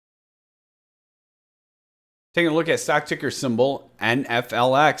Taking a look at stock ticker symbol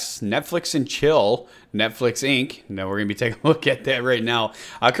NFLX, Netflix and Chill, Netflix Inc. Now we're going to be taking a look at that right now.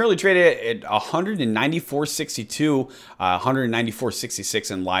 Currently traded at 194.62,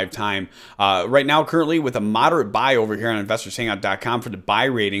 194.66 in live time. Right now, currently with a moderate buy over here on InvestorsHangout.com for the buy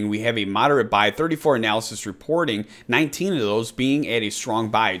rating. We have a moderate buy, 34 analysis reporting, 19 of those being at a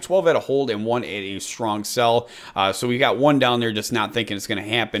strong buy, 12 at a hold and 1 at a strong sell. So we got one down there just not thinking it's going to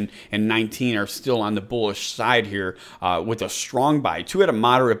happen, and 19 are still on the bullish side here with a strong buy, 2 at a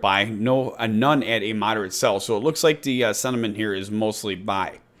moderate buy, none at a moderate sell. So it looks like the sentiment here is mostly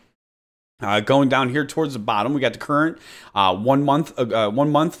buy. Going down here towards the bottom, we got the current 1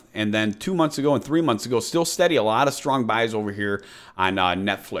 month, and then 2 months ago and 3 months ago, still steady. A lot of strong buys over here on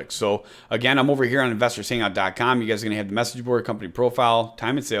Netflix. So again, I'm over here on InvestorsHangout.com. You guys are going to have the message board, company profile,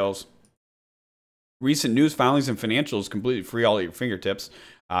 time and sales, recent news, filings, and financials completely free, all at your fingertips.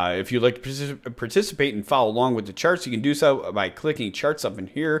 If you'd like to participate and follow along with the charts, you can do so by clicking charts up in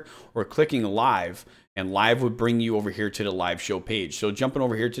here or clicking live. And live would bring you over here to the live show page. So jumping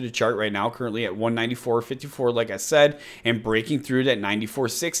over here to the chart right now, currently at 194.54, like I said, and breaking through that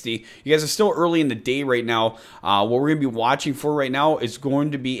 94.60. You guys are still early in the day right now. What we're going to be watching for right now is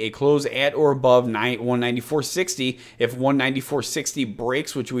going to be a close at or above 194.60. If 194.60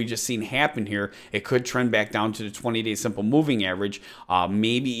 breaks, which we just seen happen here, it could trend back down to the 20-day simple moving average,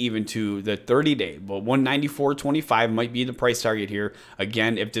 maybe even to the 30-day. But 194.25 might be the price target here.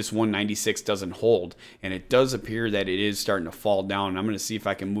 Again, if this 196 doesn't hold. And it does appear that it is starting to fall down. I'm going to see if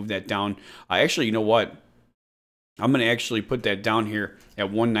I can move that down. Actually, you know what? I'm going to actually put that down here at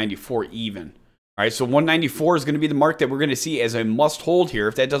 194 even. All right, so 194 is going to be the mark that we're going to see as a must hold here.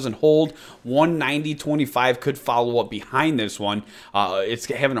 If that doesn't hold, 190.25 could follow up behind this one. It's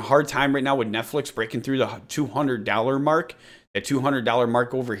having a hard time right now with Netflix breaking through the $200 mark. That $200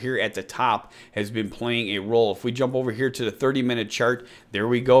 mark over here at the top has been playing a role. If we jump over here to the 30-minute chart, there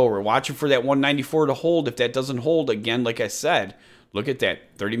we go. We're watching for that 194 to hold. If that doesn't hold, again, like I said, look at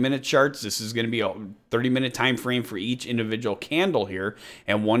that 30-minute charts. This is going to be a 30-minute time frame for each individual candle here.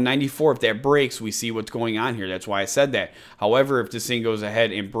 And 194, if that breaks, we see what's going on here. That's why I said that. However, if this thing goes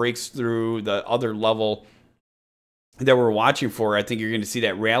ahead and breaks through the other level that we're watching for, I think you're going to see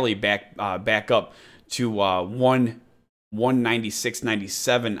that rally back up to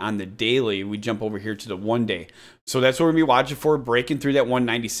 196.97 on the daily. We jump over here to the 1 day. So that's what we're going to be watching for, breaking through that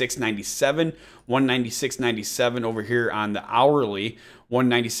 196.97, 196.97 over here on the hourly.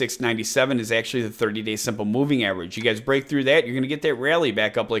 196.97 is actually the 30-day simple moving average. You guys break through that, you're going to get that rally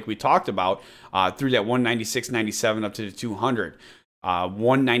back up like we talked about through that 196.97 up to the 200.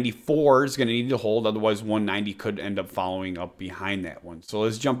 194 is going to need to hold, otherwise 190 could end up following up behind that one. So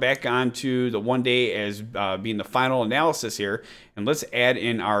let's jump back onto the 1 day as being the final analysis here, and let's add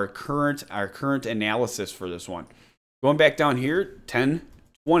in our current analysis for this one. Going back down here,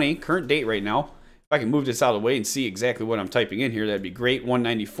 10/20 current date right now. If I can move this out of the way and see exactly what I'm typing in here, that'd be great.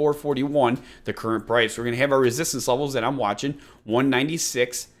 194.41, the current price. We're going to have our resistance levels that I'm watching,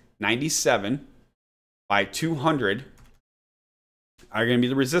 196.97 by 200. Are going to be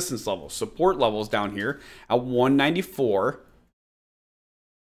the resistance levels. Support levels down here at 194,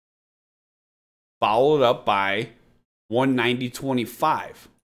 followed up by 190.25.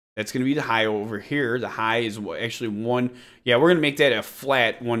 That's going to be the high over here. The high is actually yeah, we're going to make that a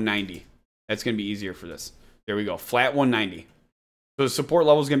flat 190. That's going to be easier for this. There we go, flat 190. So the support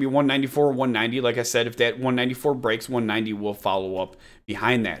level is going to be 194, 190. Like I said, if that 194 breaks, 190 will follow up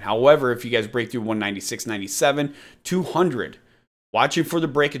behind that. However, if you guys break through 196.97, 200. Watching for the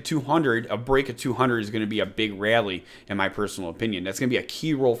break of 200. A break of 200 is going to be a big rally, in my personal opinion. That's going to be a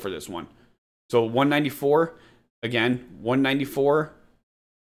key role for this one. So 194, again, 194.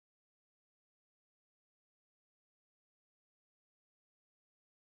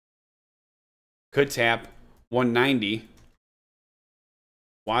 Could tap 190.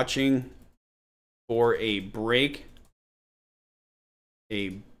 Watching for a break,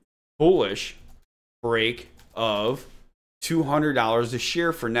 a bullish break of $200 a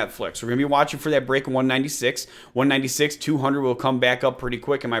share for Netflix. We're going to be watching for that break of 196. 196, 200 will come back up pretty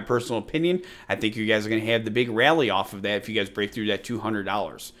quick in my personal opinion. I think you guys are going to have the big rally off of that if you guys break through that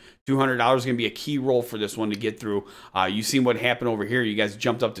 $200. $200 is going to be a key role for this one to get through. You've seen what happened over here. You guys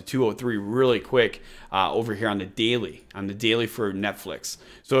jumped up to 203 really quick over here on the daily for Netflix.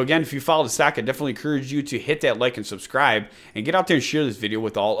 So again, if you follow the stock, I definitely encourage you to hit that like and subscribe and get out there and share this video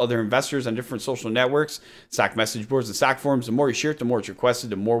with all other investors on different social networks, stock message boards, and stock forums. The more you share it, the more it's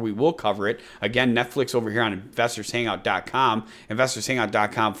requested, the more we will cover it. Again, Netflix over here on InvestorsHangout.com,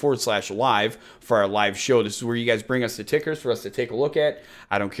 InvestorsHangout.com/live for our live show. This is where you guys bring us the tickers for us to take a look at.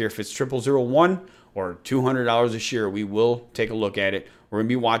 I don't care if it's 0001 or $200 a share, we will take a look at it. We're going to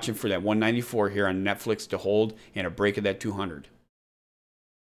be watching for that 194 here on Netflix to hold and a break of that 200.